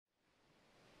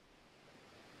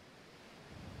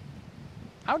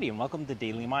Howdy and welcome to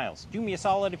Daily Miles. Do me a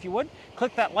solid if you would,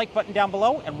 click that like button down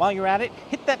below, and while you're at it,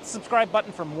 hit that subscribe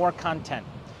button for more content.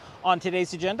 On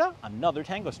today's agenda, another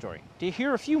tango story. To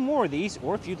hear a few more of these,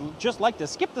 or if you'd just like to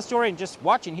skip the story and just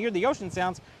watch and hear the ocean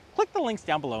sounds, click the links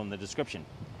down below in the description.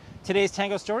 Today's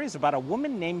tango story is about a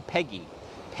woman named Peggy.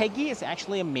 Peggy is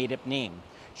actually a made-up name.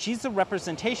 She's the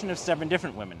representation of 7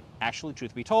 different women. Actually,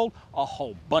 truth be told, a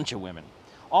whole bunch of women.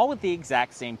 All with the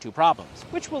exact same 2 problems,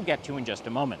 which we'll get to in just a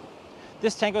moment.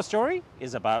 This tango story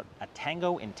is about a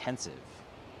tango intensive.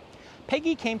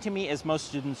 Peggy came to me as most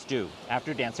students do,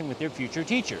 after dancing with their future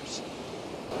teachers.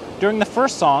 During the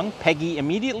first song, Peggy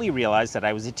immediately realized that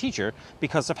I was a teacher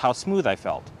because of how smooth I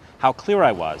felt, how clear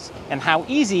I was, and how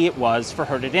easy it was for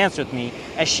her to dance with me,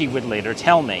 as she would later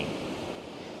tell me.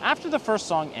 After the first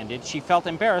song ended, she felt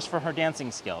embarrassed for her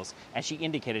dancing skills, as she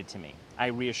indicated to me. I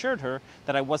reassured her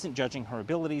that I wasn't judging her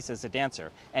abilities as a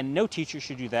dancer, and no teacher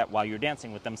should do that while you're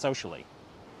dancing with them socially.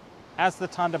 As the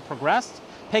tanda progressed,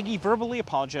 Peggy verbally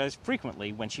apologized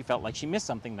frequently when she felt like she missed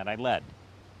something that I led.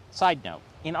 Side note,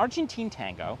 in Argentine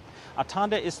tango, a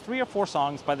tanda is 3 or 4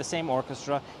 songs by the same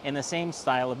orchestra in the same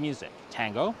style of music,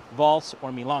 tango, valse,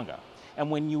 or milonga.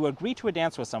 And when you agree to a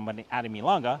dance with somebody at a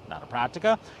milonga, not a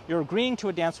pratica, you're agreeing to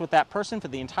a dance with that person for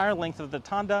the entire length of the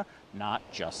tanda, not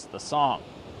just the song.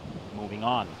 Moving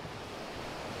on.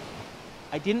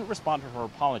 I didn't respond to her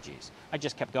apologies. I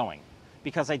just kept going,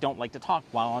 because I don't like to talk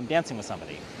while I'm dancing with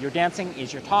somebody. Your dancing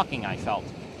is your talking, I felt.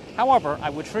 However, I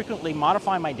would frequently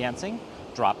modify my dancing,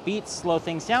 drop beats, slow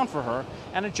things down for her,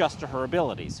 and adjust to her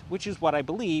abilities, which is what I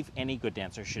believe any good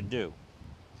dancer should do.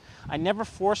 I never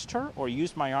forced her or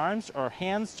used my arms or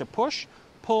hands to push,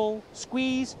 pull,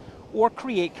 squeeze, or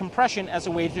create compression as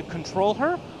a way to control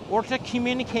her or to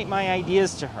communicate my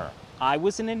ideas to her. I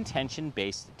was an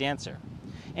intention-based dancer.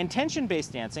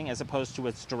 Intention-based dancing, as opposed to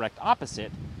its direct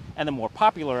opposite, and the more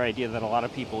popular idea that a lot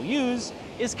of people use,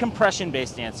 is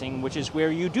compression-based dancing, which is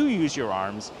where you do use your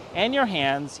arms and your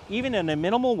hands, even in a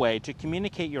minimal way, to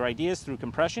communicate your ideas through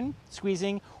compression,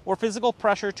 squeezing, or physical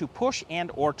pressure to push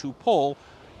and or to pull,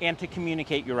 and to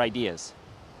communicate your ideas.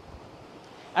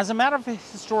 As a matter of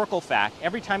historical fact,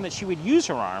 every time that she would use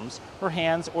her arms, her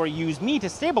hands, or use me to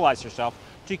stabilize herself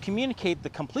to communicate the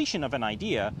completion of an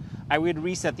idea, I would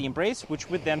reset the embrace, which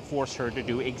would then force her to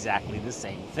do exactly the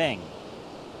same thing.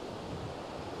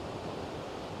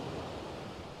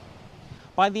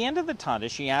 By the end of the tanda,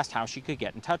 she asked how she could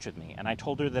get in touch with me, and I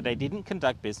told her that I didn't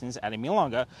conduct business at a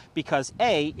milonga because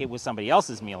A, it was somebody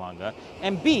else's milonga,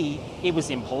 and B, it was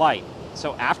impolite.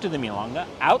 So after the milonga,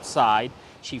 outside,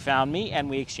 she found me and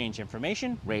we exchanged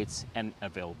information, rates, and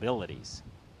availabilities.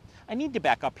 I need to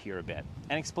back up here a bit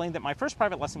and explain that my first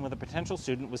private lesson with a potential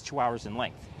student was 2 hours in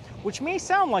length, which may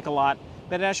sound like a lot,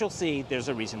 but as you'll see, there's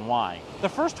a reason why. The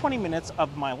first 20 minutes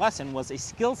of my lesson was a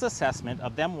skills assessment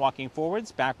of them walking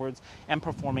forwards, backwards, and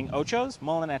performing ochos,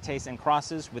 molinetes, and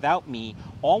crosses without me,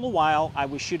 all the while I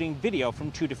was shooting video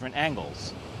from 2 different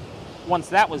angles. Once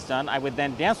that was done, I would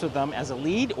then dance with them as a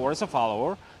lead or as a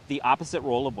follower, the opposite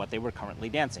role of what they were currently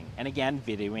dancing, and again,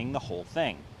 videoing the whole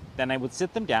thing. Then I would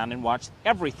sit them down and watch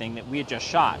everything that we had just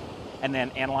shot, and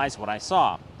then analyze what I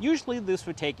saw. Usually this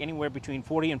would take anywhere between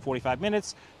 40 and 45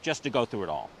 minutes just to go through it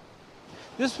all.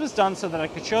 This was done so that I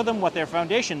could show them what their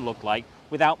foundation looked like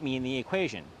without me in the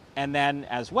equation, and then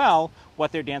as well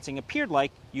what their dancing appeared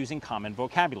like using common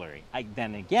vocabulary,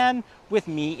 then again with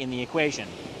me in the equation.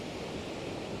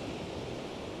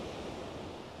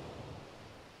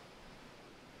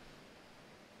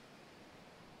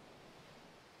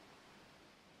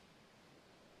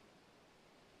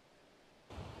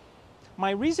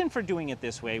 My reason for doing it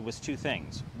this way was 2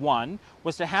 things. One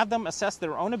was to have them assess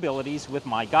their own abilities with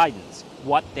my guidance,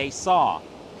 what they saw,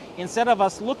 instead of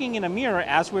us looking in a mirror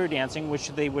as we were dancing, which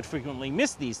they would frequently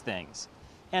miss these things.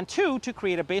 And 2, to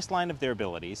create a baseline of their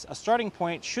abilities, a starting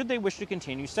point should they wish to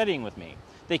continue studying with me.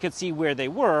 They could see where they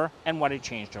were and what had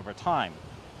changed over time.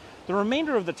 The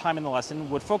remainder of the time in the lesson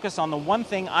would focus on the one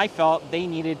thing I felt they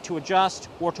needed to adjust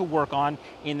or to work on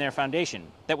in their foundation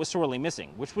that was sorely missing,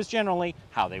 which was generally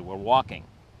how they were walking.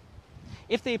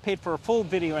 If they paid for a full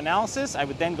video analysis, I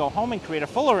would then go home and create a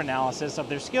fuller analysis of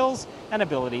their skills and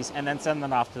abilities and then send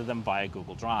them off to them via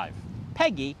Google Drive.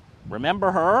 Peggy,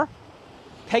 remember her?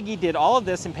 Peggy did all of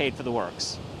this and paid for the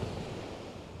works.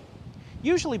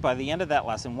 Usually by the end of that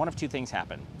lesson, one of 2 things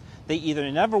happened. They either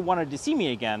never wanted to see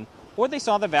me again, or they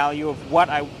saw the value of what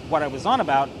I was on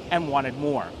about and wanted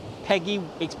more. Peggy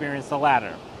experienced the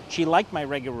latter. She liked my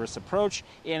rigorous approach,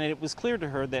 and it was clear to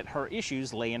her that her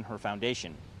issues lay in her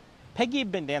foundation. Peggy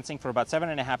had been dancing for about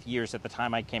 7.5 years at the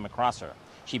time I came across her.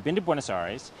 She'd been to Buenos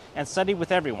Aires and studied with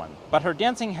everyone, but her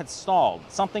dancing had stalled.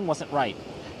 Something wasn't right.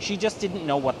 She just didn't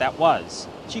know what that was.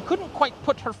 She couldn't quite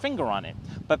put her finger on it,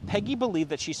 but Peggy believed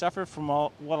that she suffered from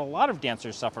what a lot of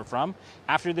dancers suffer from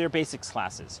after their basics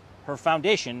classes. Her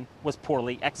foundation was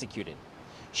poorly executed.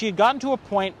 She had gotten to a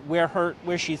point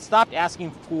where she stopped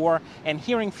asking for and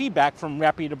hearing feedback from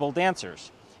reputable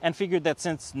dancers, and figured that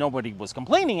since nobody was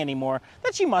complaining anymore,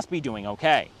 that she must be doing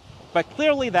okay. But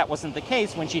clearly that wasn't the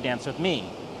case when she danced with me.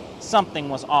 Something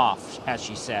was off, as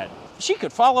she said. She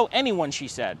could follow anyone, she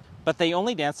said, but they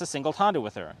only danced a single tango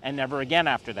with her, and never again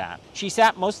after that. She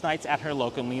sat most nights at her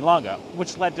local milonga,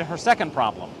 which led to her second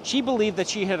problem. She believed that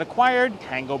she had acquired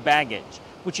Tango Baggage,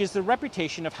 which is the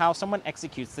reputation of how someone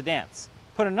executes the dance.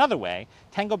 Put another way,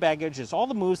 Tango Baggage is all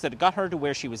the moves that got her to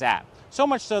where she was at, so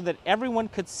much so that everyone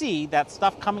could see that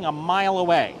stuff coming a mile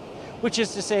away, which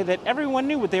is to say that everyone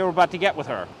knew what they were about to get with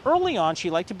her. Early on, she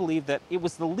liked to believe that it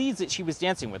was the leads that she was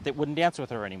dancing with that wouldn't dance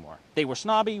with her anymore. They were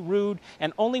snobby, rude,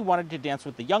 and only wanted to dance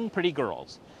with the young, pretty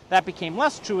girls. That became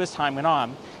less true as time went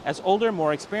on, as older,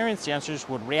 more experienced dancers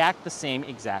would react the same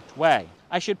exact way.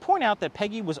 I should point out that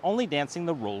Peggy was only dancing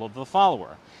the role of the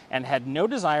follower, and had no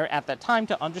desire at that time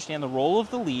to understand the role of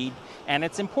the lead and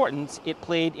its importance it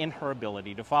played in her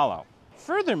ability to follow.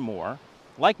 Furthermore,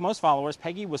 like most followers,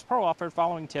 Peggy was pro-offered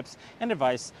following tips and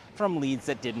advice from leads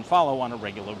that didn't follow on a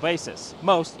regular basis.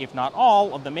 Most, if not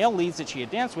all, of the male leads that she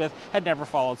had danced with had never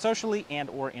followed socially and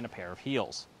or in a pair of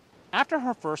heels. After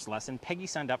her first lesson, Peggy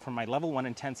signed up for my Level 1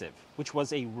 Intensive, which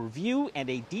was a review and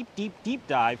a deep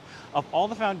dive of all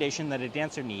the foundation that a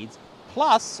dancer needs,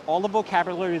 plus all the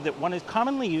vocabulary that one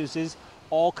commonly uses,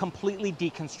 all completely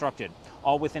deconstructed,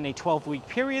 all within a 12-week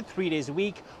period, 3 days a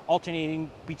week, alternating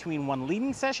between one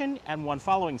leading session and one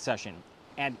following session.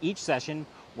 And each session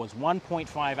was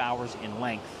 1.5 hours in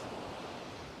length.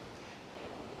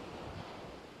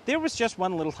 There was just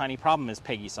one little tiny problem as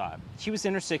Peggy saw it. She was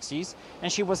in her 60s,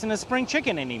 and she wasn't a spring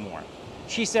chicken anymore.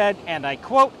 She said, and I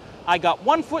quote, "I got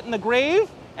one foot in the grave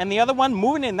and the other one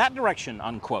moving in that direction,"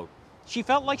 unquote. She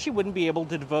felt like she wouldn't be able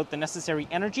to devote the necessary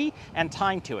energy and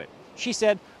time to it. She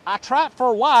said, "I tried for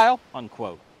a while,"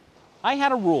 unquote. I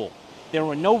had a rule. There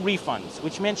were no refunds,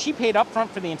 which meant she paid upfront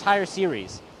for the entire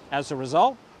series. As a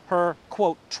result, her,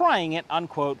 quote, "trying it,"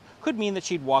 unquote, could mean that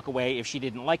she'd walk away if she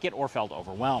didn't like it or felt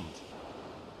overwhelmed.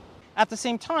 At the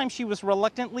same time, she was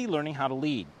reluctantly learning how to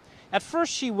lead. At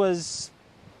first she was,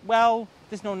 well,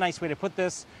 there's no nice way to put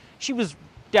this, she was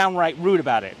downright rude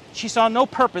about it. She saw no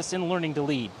purpose in learning to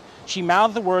lead. She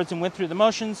mouthed the words and went through the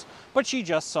motions, but she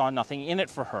just saw nothing in it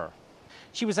for her.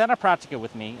 She was at a pratica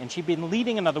with me, and she'd been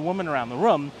leading another woman around the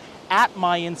room at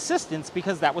my insistence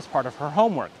because that was part of her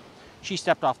homework. She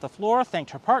stepped off the floor,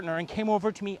 thanked her partner, and came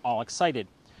over to me all excited.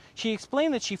 She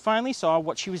explained that she finally saw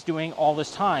what she was doing all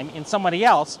this time in somebody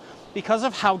else because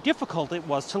of how difficult it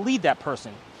was to lead that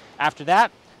person. After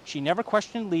that, she never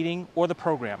questioned leading or the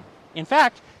program. In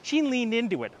fact, she leaned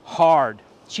into it hard.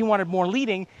 She wanted more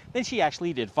leading than she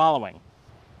actually did following.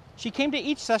 She came to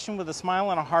each session with a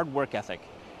smile and a hard work ethic,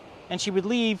 and she would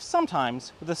leave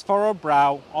sometimes with a furrowed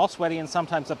brow, all sweaty and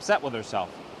sometimes upset with herself.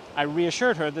 I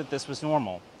reassured her that this was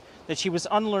normal, that she was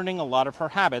unlearning a lot of her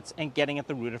habits and getting at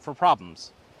the root of her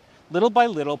problems. Little by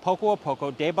little, poco a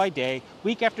poco, day by day,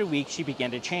 week after week, she began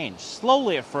to change,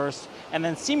 slowly at first, and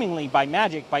then seemingly by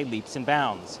magic by leaps and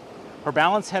bounds. Her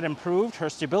balance had improved, her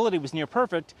stability was near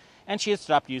perfect, and she had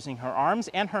stopped using her arms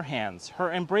and her hands.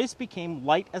 Her embrace became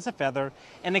light as a feather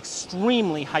and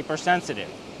extremely hypersensitive,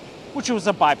 which was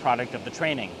a byproduct of the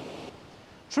training.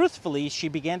 Truthfully, she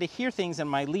began to hear things in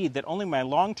my lead that only my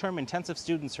long-term intensive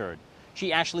students heard.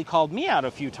 She actually called me out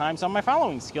a few times on my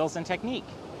following skills and technique.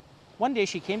 One day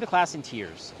she came to class in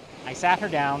tears. I sat her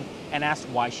down and asked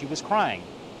why she was crying.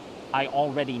 I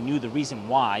already knew the reason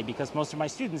why because most of my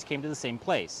students came to the same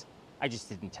place. I just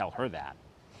didn't tell her that.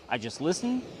 I just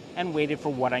listened and waited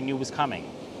for what I knew was coming.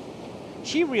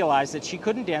 She realized that she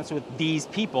couldn't dance with these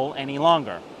people any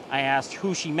longer. I asked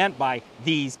who she meant by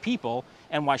these people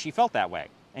and why she felt that way.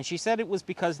 And she said it was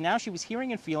because now she was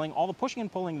hearing and feeling all the pushing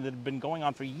and pulling that had been going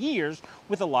on for years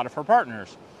with a lot of her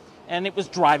partners. And it was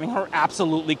driving her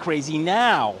absolutely crazy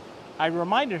now. I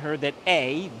reminded her that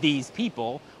A, these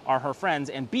people are her friends,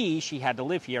 and B, she had to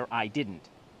live here, I didn't.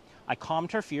 I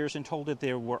calmed her fears and told her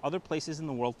there were other places in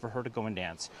the world for her to go and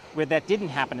dance, where that didn't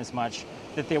happen as much,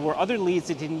 that there were other leads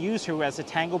that didn't use her as a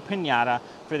tango piñata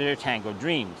for their tango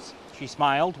dreams. She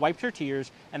smiled, wiped her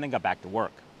tears, and then got back to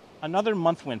work. Another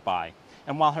month went by,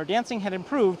 and while her dancing had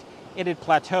improved, it had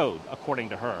plateaued, according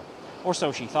to her, or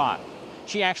so she thought.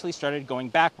 She actually started going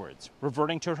backwards,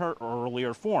 reverting to her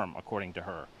earlier form, according to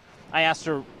her. I asked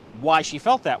her why she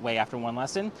felt that way after one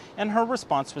lesson, and her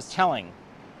response was telling.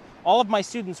 All of my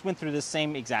students went through this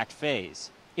same exact phase.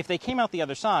 If they came out the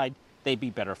other side, they'd be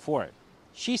better for it.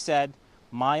 She said,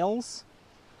 Miles,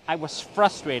 I was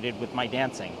frustrated with my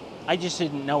dancing. I just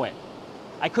didn't know it.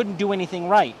 I couldn't do anything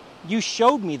right. You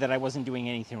showed me that I wasn't doing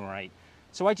anything right.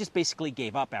 So I just basically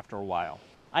gave up after a while.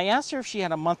 I asked her if she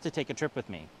had a month to take a trip with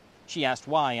me. She asked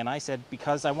why, and I said,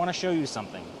 because I want to show you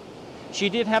something. She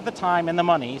did have the time and the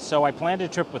money, so I planned a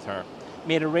trip with her.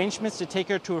 Made arrangements to take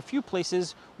her to a few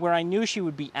places where I knew she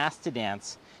would be asked to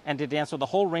dance, and to dance with a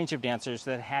whole range of dancers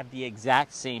that had the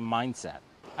exact same mindset.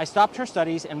 I stopped her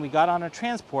studies and we got on a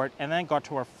transport and then got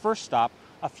to our first stop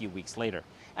a few weeks later.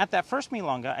 At that first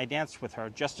milonga, I danced with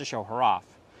her just to show her off.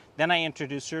 Then I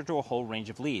introduced her to a whole range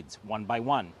of leads, one by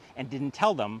one, and didn't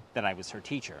tell them that I was her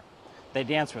teacher. They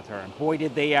danced with her, and boy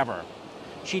did they ever.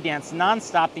 She danced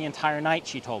non-stop the entire night,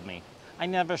 she told me. I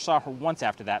never saw her once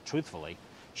after that, truthfully.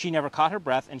 She never caught her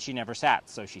breath and she never sat,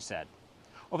 so she said.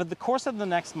 Over the course of the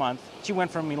next month, she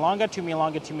went from milonga to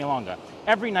milonga to milonga.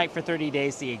 Every night for 30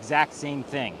 days, the exact same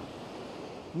thing.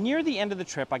 Near the end of the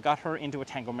trip, I got her into a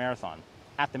tango marathon.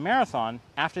 At the marathon,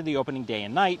 after the opening day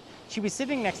and night, she was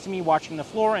sitting next to me watching the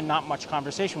floor and not much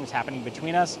conversation was happening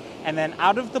between us. And then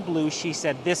out of the blue, she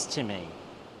said this to me.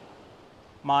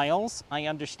 Miles, I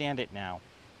understand it now.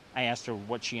 I asked her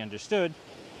what she understood,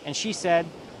 and she said,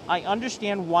 I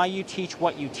understand why you teach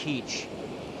what you teach.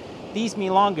 These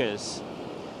milongas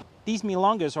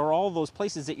are all those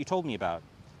places that you told me about.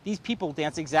 These people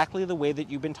dance exactly the way that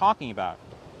you've been talking about.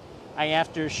 I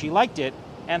asked her if she liked it,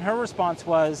 and her response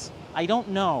was, I don't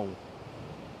know.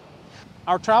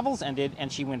 Our travels ended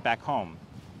and she went back home,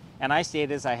 and I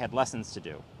stayed as I had lessons to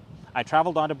do. I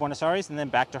traveled on to Buenos Aires and then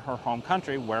back to her home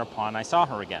country, whereupon I saw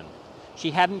her again.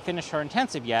 She hadn't finished her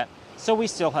intensive yet, so we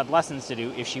still had lessons to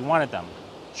do if she wanted them.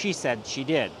 She said she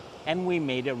did, and we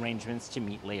made arrangements to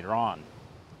meet later on.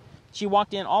 She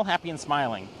walked in all happy and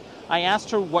smiling. I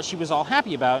asked her what she was all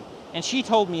happy about, and she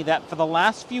told me that for the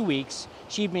last few weeks,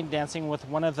 she'd been dancing with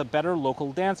one of the better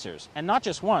local dancers, and not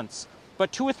just once,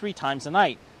 but 2 or 3 times a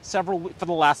night, for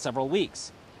the last several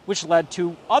weeks, which led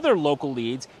to other local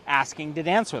leads asking to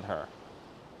dance with her.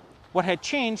 What had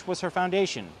changed was her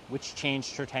foundation, which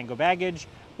changed her tango baggage,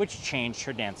 which changed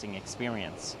her dancing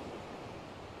experience.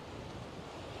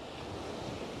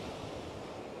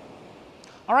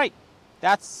 All right,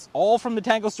 that's all from the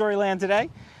Tango Storyland today.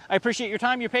 I appreciate your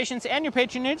time, your patience, and your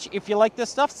patronage. If you like this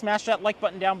stuff, smash that like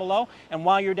button down below. And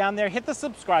while you're down there, hit the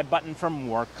subscribe button for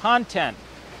more content.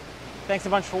 Thanks a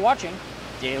bunch for watching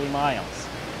Daily Miles.